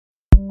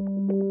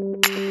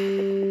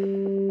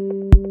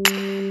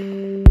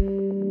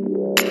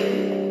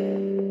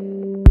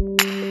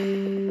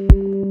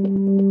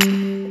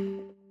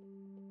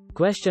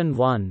Question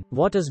 1.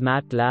 What is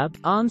MATLAB?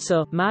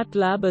 Answer.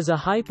 MATLAB is a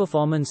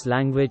high-performance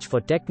language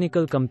for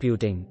technical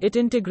computing. It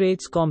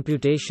integrates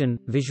computation,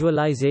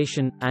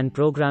 visualization, and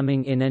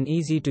programming in an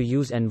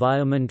easy-to-use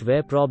environment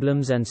where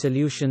problems and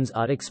solutions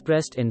are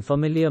expressed in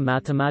familiar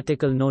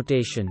mathematical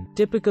notation.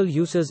 Typical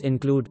uses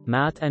include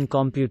math and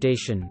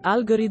computation,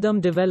 algorithm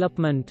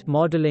development,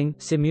 modeling,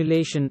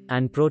 simulation,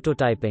 and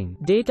prototyping,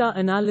 data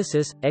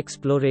analysis,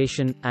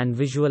 exploration, and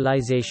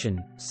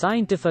visualization,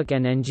 scientific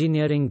and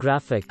engineering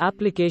graphic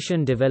application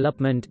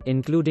development,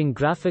 including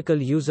graphical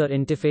user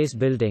interface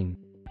building.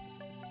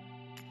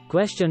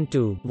 Question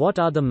 2. What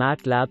are the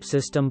MATLAB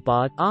system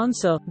parts?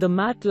 Answer. The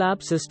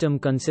MATLAB system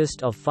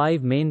consists of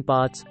 5 main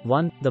parts.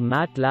 1. The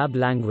MATLAB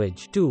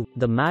language. 2.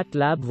 The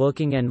MATLAB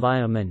working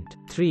environment.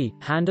 3.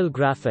 Handle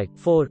graphic.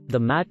 4. The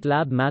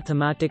MATLAB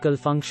mathematical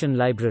function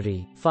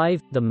library.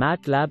 5. The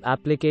MATLAB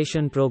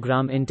application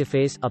program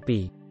interface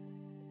 (API).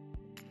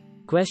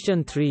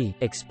 Question 3.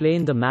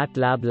 Explain the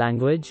MATLAB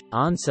language.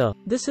 Answer.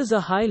 This is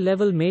a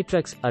high-level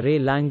matrix array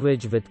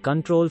language with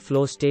control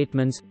flow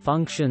statements,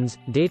 functions,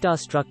 data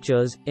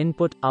structures,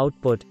 input,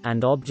 output,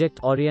 and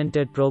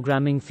object-oriented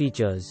programming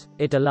features.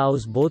 It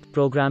allows both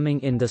programming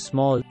in the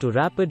small to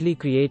rapidly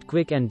create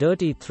quick and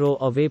dirty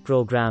throw-away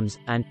programs,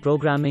 and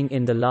programming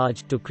in the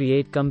large to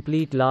create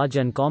complete large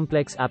and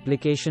complex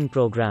application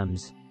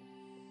programs.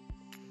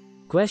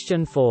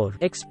 Question 4.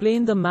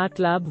 Explain the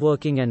MATLAB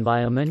working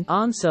environment.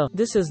 Answer.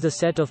 This is the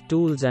set of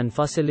tools and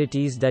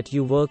facilities that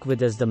you work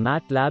with as the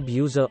MATLAB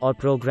user or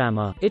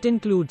programmer. It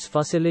includes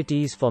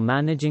facilities for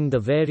managing the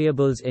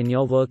variables in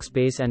your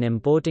workspace and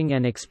importing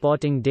and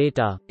exporting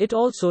data. It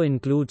also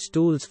includes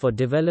tools for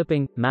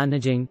developing,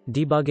 managing,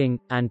 debugging,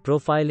 and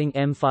profiling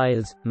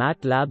M-files,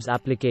 MATLAB's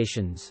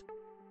applications.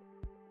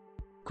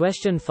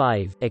 Question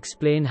 5.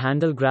 Explain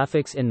handle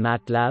graphics in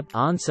MATLAB.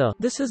 Answer.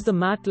 This is the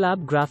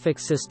MATLAB graphics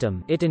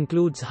system. It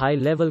includes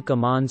high-level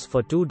commands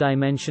for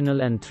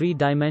 2-dimensional and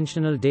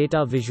 3-dimensional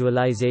data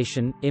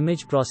visualization,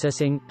 image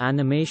processing,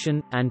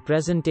 animation, and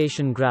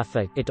presentation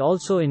graphic. It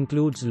also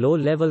includes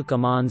low-level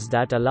commands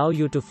that allow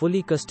you to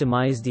fully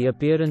customize the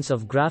appearance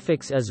of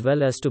graphics as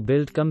well as to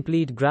build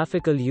complete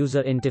graphical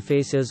user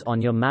interfaces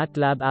on your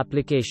MATLAB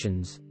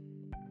applications.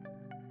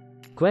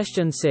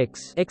 Question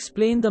 6.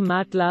 Explain the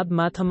MATLAB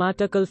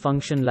mathematical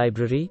function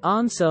library.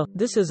 Answer.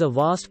 This is a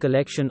vast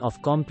collection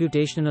of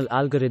computational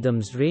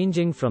algorithms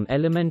ranging from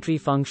elementary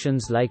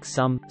functions like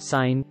sum,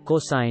 sine,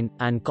 cosine,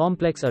 and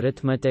complex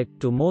arithmetic,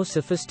 to more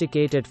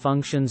sophisticated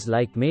functions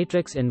like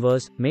matrix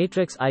inverse,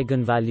 matrix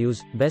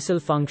eigenvalues, Bessel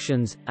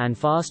functions, and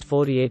fast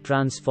Fourier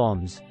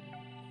transforms.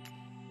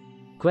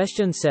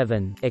 Question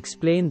 7.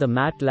 Explain the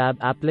MATLAB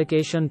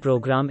application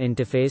program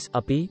interface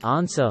 (API).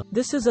 Answer.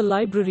 This is a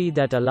library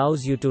that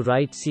allows you to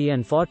write C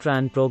and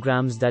Fortran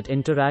programs that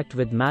interact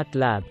with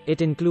MATLAB.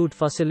 It includes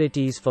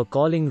facilities for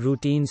calling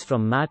routines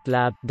from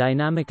MATLAB,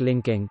 dynamic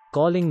linking,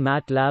 calling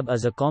MATLAB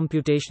as a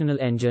computational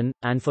engine,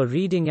 and for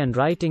reading and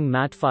writing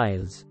MAT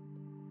files.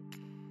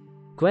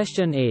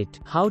 Question 8.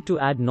 How to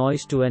add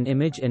noise to an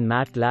image in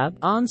MATLAB?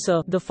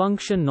 Answer. The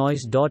function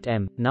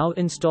noise.m, now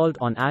installed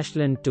on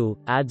Ashland 2,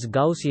 adds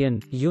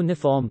Gaussian,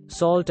 uniform,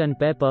 salt and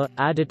pepper,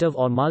 additive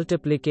or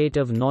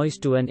multiplicative noise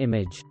to an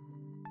image.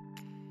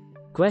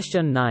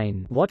 Question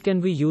 9. What can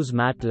we use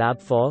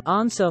MATLAB for?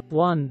 Answer.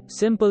 1.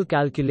 Simple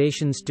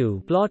calculations.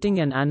 2.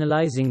 Plotting and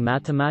analyzing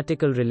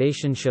mathematical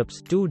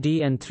relationships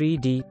 2D and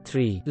 3D.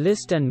 3.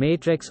 List and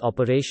matrix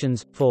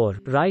operations. 4.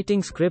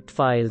 Writing script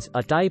files,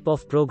 a type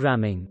of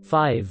programming.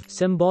 5.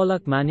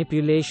 Symbolic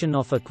manipulation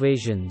of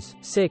equations.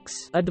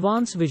 6.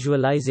 Advanced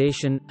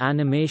visualization,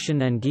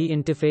 animation and GUI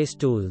interface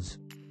tools.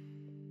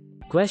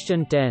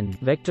 Question 10.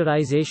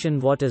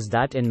 Vectorization. What is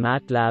that in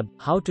MATLAB?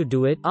 How to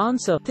do it?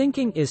 Answer.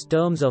 Thinking is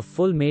terms of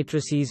full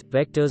matrices,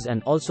 vectors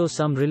and also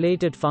some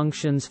related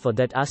functions for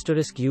that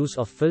asterisk use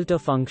of filter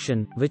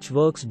function, which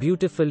works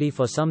beautifully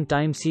for some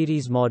time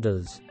series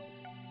models.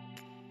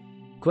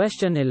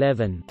 Question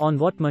 11. On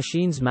what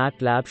machines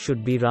MATLAB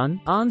should be run?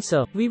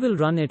 Answer. We will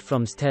run it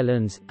from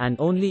Stellans, and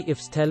only if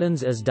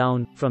Stellans is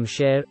down, from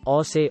Share,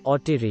 or say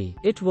Otiri.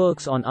 It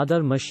works on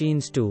other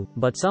machines too,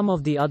 but some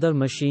of the other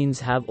machines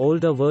have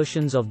older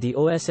versions of the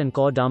OS and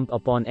core dump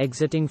upon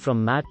exiting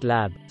from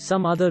MATLAB.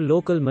 Some other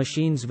local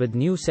machines with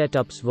new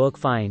setups work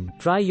fine.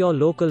 Try your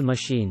local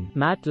machine.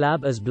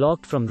 MATLAB is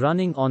blocked from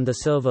running on the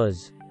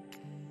servers.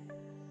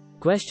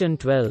 Question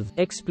 12.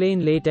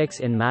 Explain LaTeX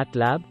in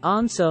MATLAB.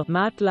 Answer.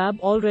 MATLAB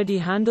already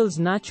handles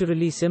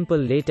naturally simple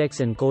LaTeX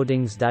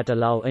encodings that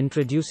allow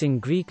introducing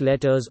Greek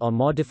letters or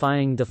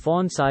modifying the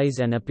font size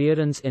and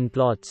appearance in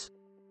plots.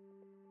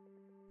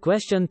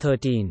 Question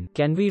 13.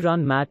 Can we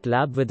run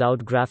MATLAB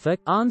without graphic?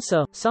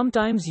 Answer.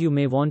 Sometimes you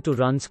may want to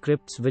run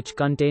scripts which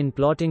contain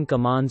plotting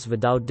commands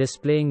without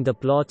displaying the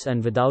plots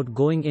and without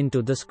going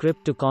into the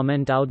script to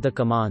comment out the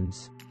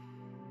commands.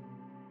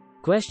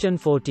 Question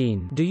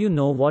 14. Do you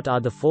know what are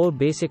the 4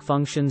 basic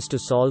functions to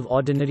solve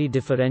ordinary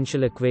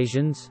differential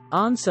equations?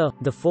 Answer.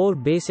 The 4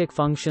 basic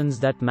functions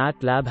that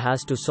MATLAB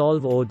has to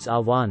solve ODEs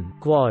are 1.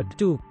 Quad,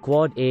 2.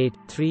 Quad 8,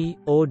 3.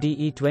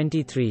 ODE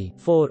 23,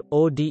 4.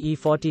 ODE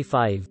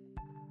 45.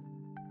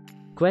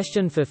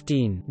 Question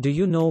 15. Do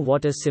you know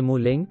what is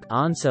Simulink?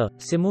 Answer.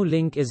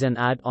 Simulink is an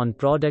add-on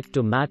product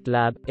to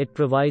MATLAB. It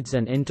provides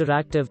an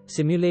interactive,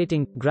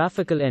 simulating,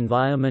 graphical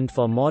environment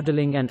for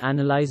modeling and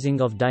analyzing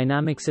of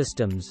dynamic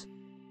systems.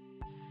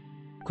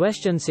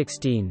 Question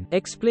 16.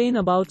 Explain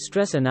about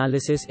stress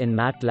analysis in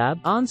MATLAB.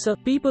 Answer.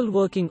 People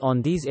working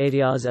on these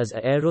areas as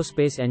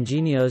aerospace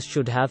engineers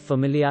should have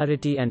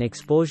familiarity and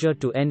exposure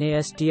to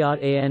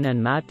NASTRAN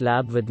and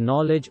MATLAB with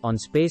knowledge on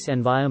space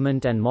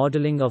environment and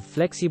modeling of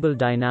flexible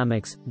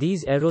dynamics.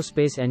 These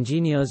aerospace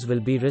engineers will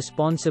be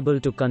responsible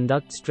to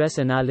conduct stress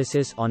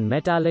analysis on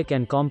metallic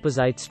and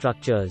composite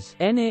structures.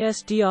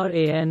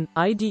 NASTRAN,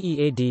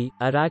 IDEAD,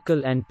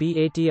 Oracle and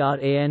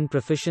PATRAN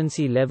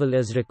proficiency level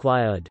is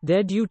required.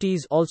 Their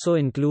duties also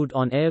include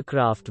on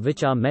aircraft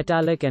which are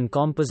metallic and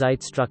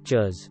composite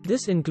structures.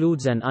 This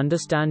includes an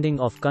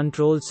understanding of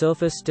control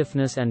surface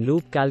stiffness and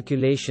loop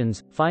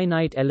calculations,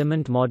 finite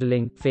element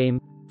modeling, FEM,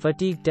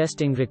 fatigue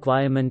testing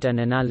requirement and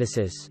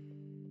analysis.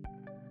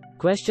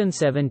 Question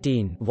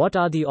 17. What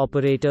are the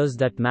operators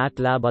that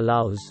MATLAB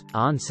allows?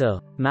 Answer.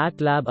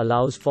 MATLAB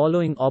allows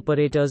following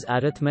operators: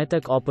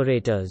 arithmetic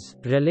operators,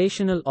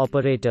 relational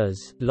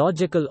operators,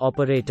 logical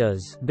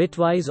operators,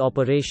 bitwise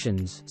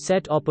operations,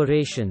 set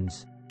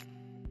operations.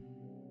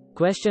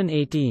 Question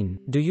 18.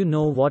 Do you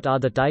know what are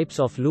the types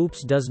of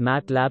loops does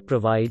MATLAB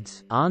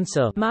provides?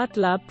 Answer.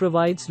 MATLAB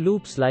provides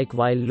loops like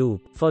while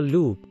loop, for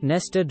loop,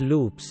 nested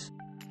loops.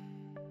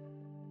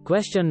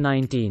 Question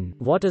 19.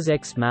 What is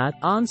XMath?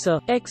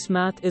 Answer.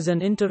 XMath is an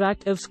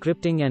interactive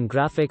scripting and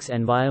graphics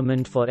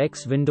environment for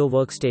X window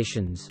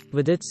workstations.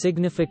 With its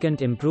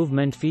significant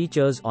improvement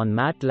features on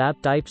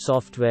MATLAB type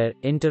software,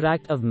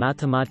 interactive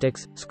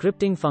mathematics,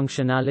 scripting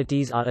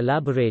functionalities are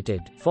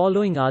elaborated.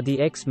 Following are the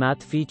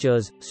XMath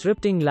features: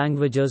 scripting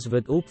languages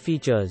with OOP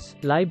features,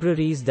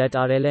 libraries that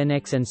are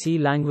LNX and C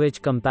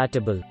language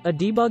compatible, a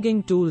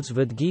debugging tools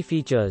with GUI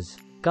features.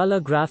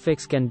 Color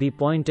graphics can be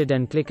pointed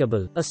and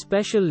clickable. A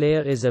special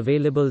layer is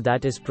available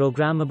that is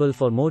programmable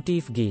for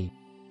motif GUI.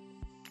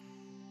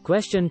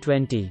 Question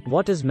 20.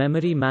 What is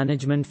memory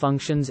management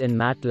functions in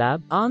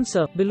MATLAB?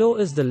 Answer. Below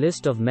is the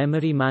list of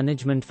memory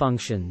management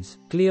functions.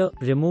 Clear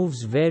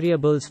removes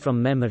variables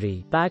from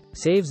memory. Pack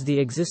saves the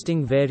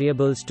existing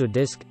variables to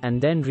disk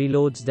and then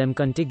reloads them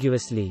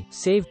contiguously.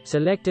 Save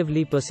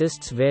selectively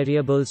persists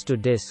variables to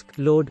disk.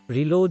 Load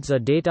reloads a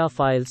data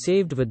file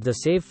saved with the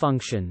save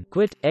function.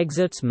 Quit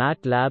exits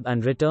MATLAB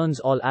and returns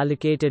all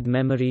allocated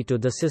memory to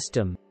the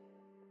system.